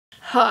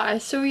Hi,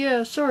 so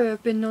yeah, sorry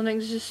I've been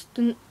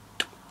non-existent,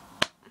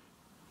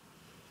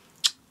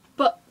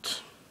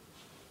 but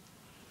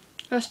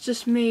that's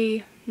just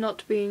me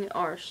not being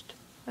arsed.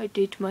 I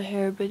did my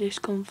hair, but it's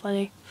gone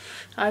funny.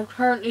 I'm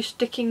currently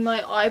sticking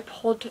my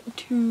iPod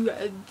to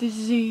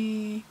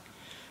the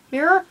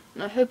mirror,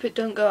 and I hope it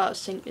don't go out of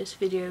sync this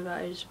video,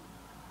 guys.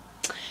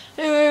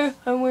 Anyway,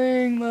 I'm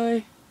wearing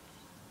my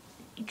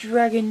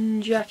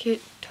dragon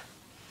jacket,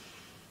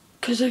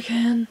 cause I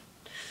can.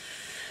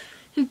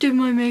 I did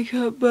my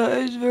makeup, but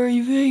it's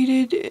very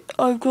faded.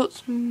 I've got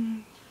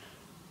some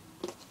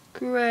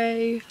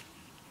grey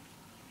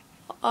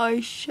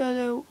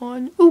eyeshadow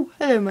on. Oh,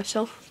 hello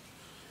myself.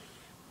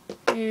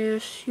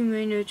 Yes, you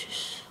may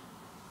notice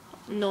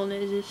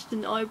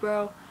non-existent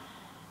eyebrow.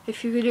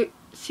 If you could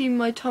see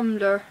my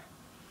Tumblr,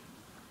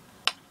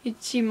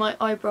 you'd see my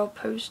eyebrow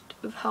post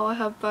of how I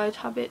have bad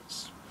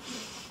habits.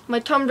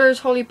 My Tumblr is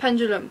Holy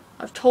Pendulum.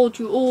 I've told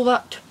you all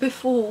that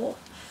before.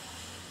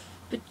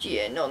 But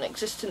yeah,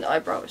 non-existent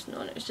eyebrow is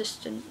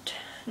non-existent,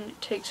 and it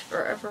takes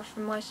forever for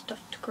my stuff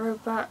to grow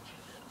back.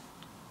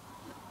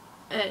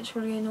 And it's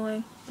really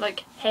annoying.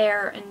 Like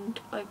hair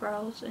and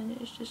eyebrows, and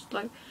it's just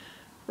like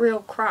real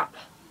crap.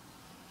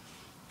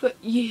 But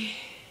yeah.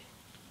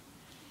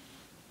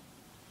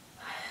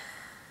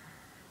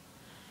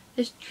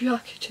 This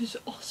jacket is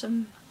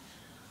awesome.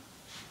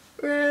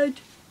 Red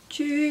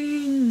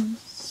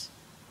jeans.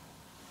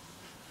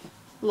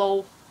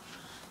 Lol.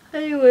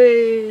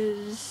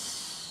 Anyways,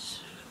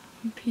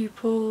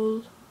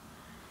 people,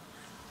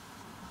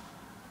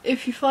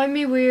 if you find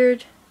me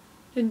weird,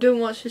 then don't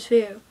watch this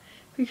video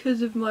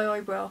because of my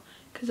eyebrow,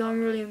 because I'm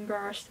really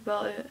embarrassed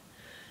about it.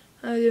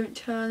 I don't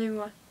tell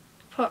anyone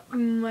apart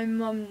from my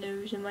mum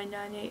knows and my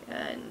nanny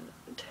and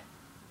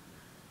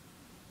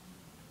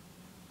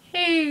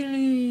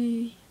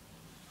Haley.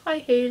 Hi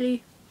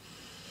Haley.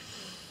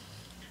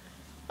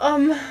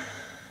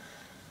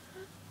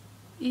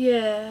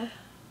 Yeah.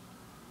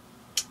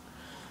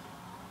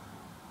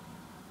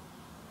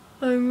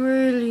 I'm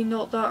really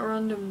not that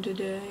random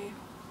today.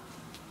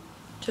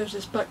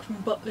 Joseph's back from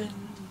Butlins.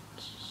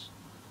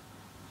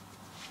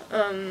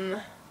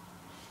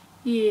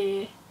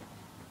 Yeah.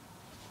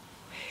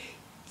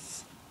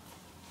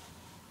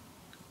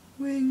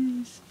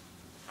 Wings.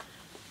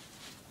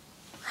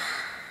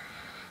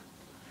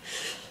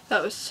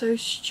 That was so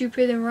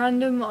stupid and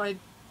random, I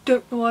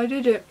don't know why I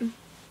did it.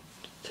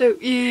 So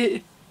yeah.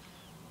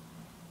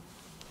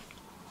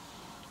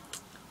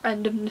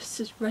 Randomness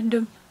is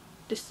random.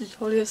 This is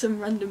holism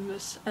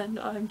randomness, and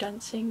I'm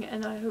dancing,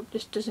 and I hope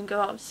this doesn't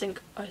go out of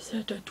sync. I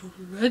said that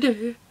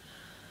already.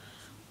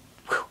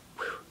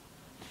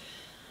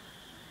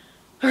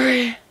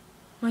 Alright,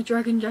 my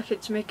dragon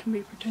jacket's making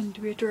me pretend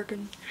to be a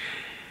dragon.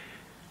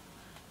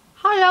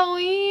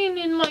 Halloween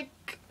in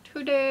like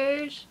 2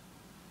 days.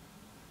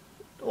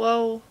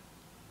 Well,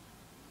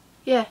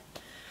 yeah,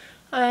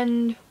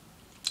 and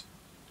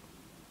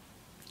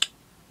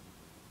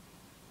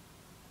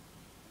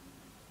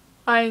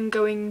I'm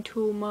going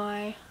to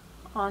my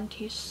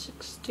auntie's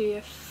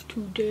 60th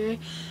today.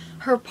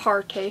 Her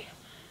party.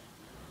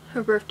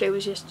 Her birthday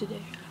was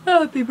yesterday.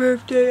 Happy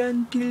birthday,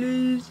 Auntie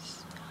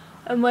Liz.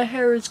 And my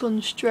hair has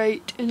gone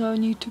straight and I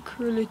need to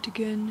curl it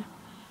again.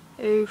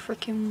 Oh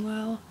freaking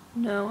well.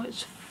 No,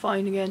 it's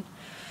fine again.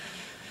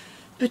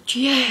 But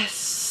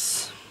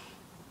yes.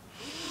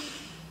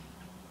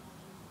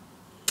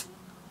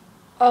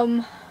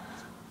 I'm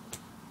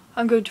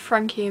going to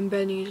Frankie and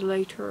Benny's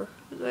later,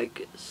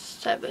 like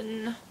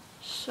 7,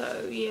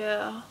 so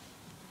yeah.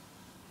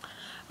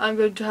 I'm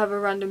going to have a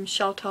random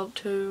shout out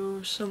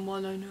to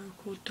someone I know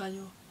called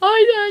Daniel.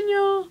 Hi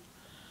Daniel!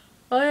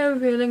 I am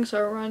feeling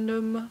so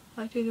random.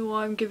 I don't know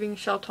why I'm giving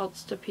shout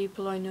outs to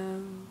people I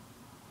know.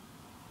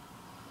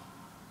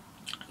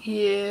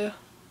 Yeah.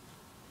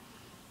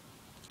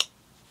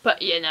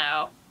 But you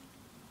know.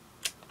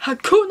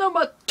 Hakuna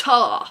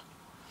Matata!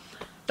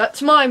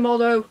 That's my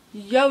motto.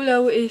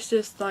 YOLO is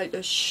just like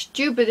the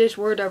stupidest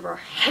word ever. I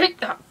hate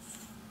that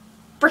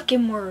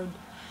freaking word.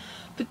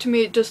 But to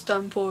me it does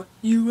stand for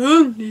you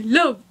only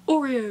love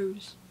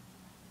Oreos.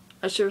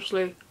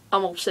 Seriously,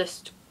 I'm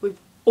obsessed with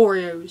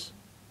Oreos.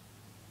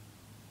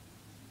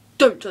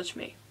 Don't touch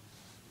me.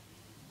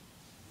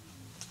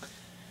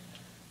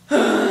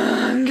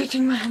 I'm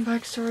getting my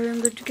handbag, sorry,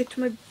 I'm going to get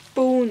my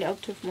phone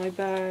out of my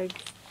bag.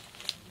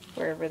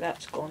 Wherever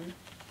that's gone.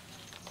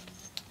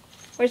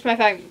 Where's my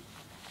phone?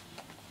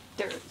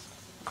 There it is.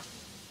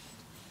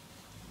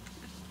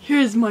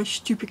 Here's my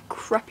stupid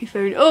crappy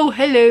phone. Oh,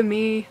 hello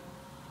me.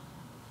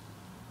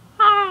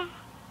 Ah.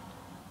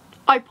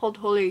 iPod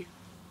Holly.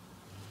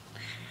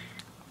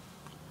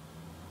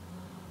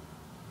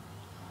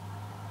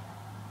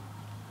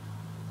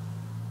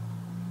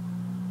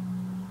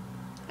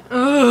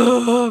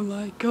 Oh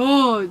my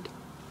god.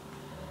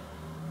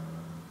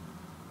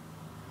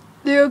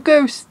 They are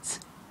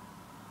ghosts.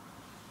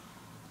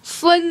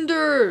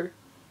 Slender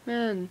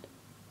man.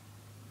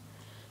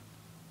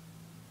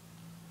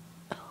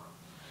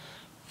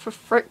 For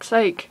frick's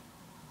sake.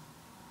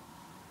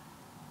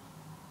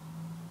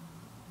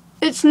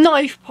 It's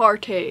knife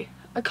party.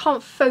 I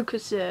can't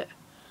focus it.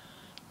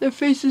 Their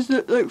faces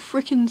look like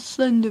frickin'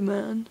 Slender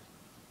Man.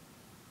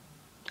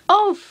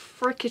 Oh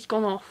frick, it's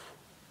gone off.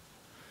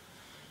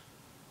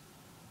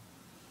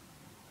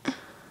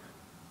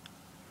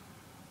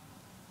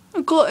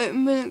 I got it a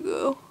minute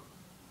ago.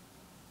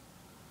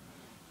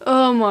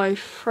 Oh my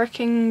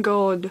frickin'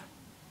 god.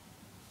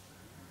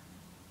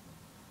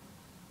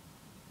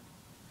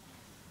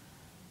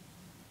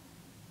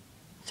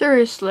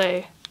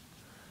 Seriously.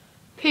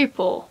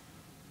 People.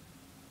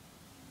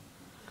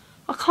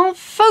 I can't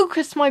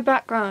focus my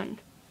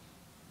background.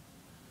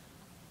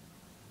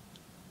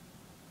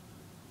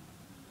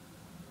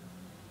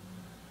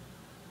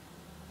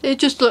 They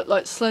just look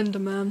like Slender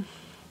Man.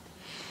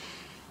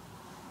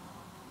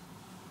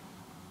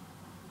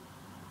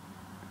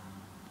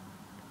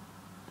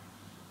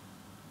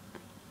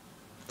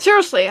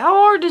 Seriously, how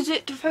hard is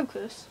it to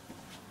focus?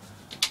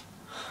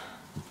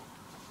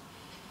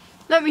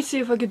 Let me see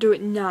if I can do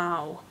it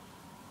now.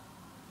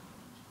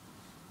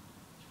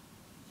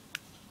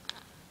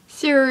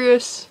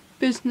 Serious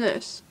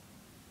business.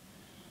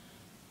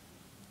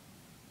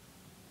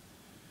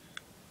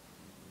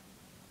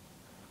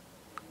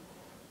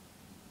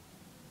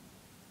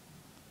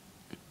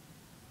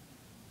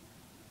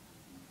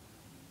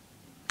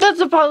 That's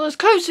about as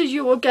close as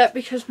you will get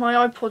because my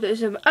iPod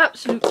is an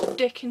absolute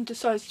dick and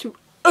decides to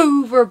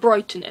over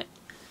brighten it.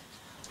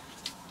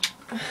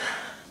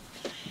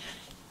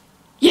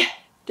 Yeah,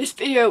 this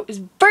video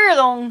is very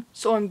long,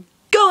 so I'm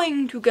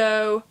going to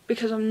go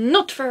because I'm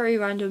not very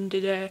random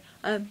today.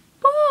 And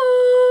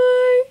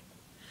bye!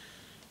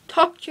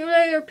 Talk to you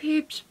later,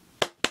 peeps.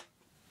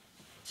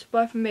 It's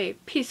bye from me.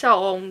 Peace out,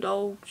 old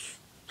dogs.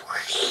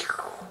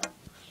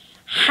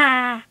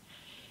 Ha!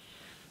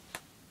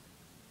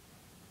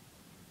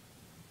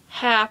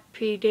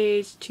 Happy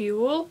days to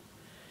you all.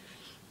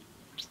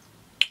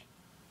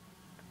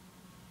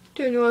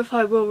 Don't know if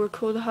I will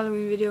record a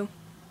Halloween video.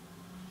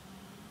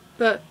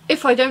 But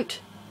if I don't,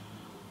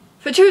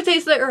 for 2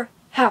 days later,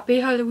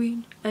 happy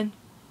Halloween and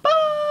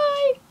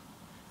bye!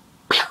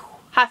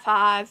 High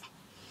five.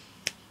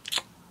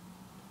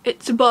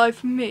 It's a bye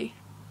from me.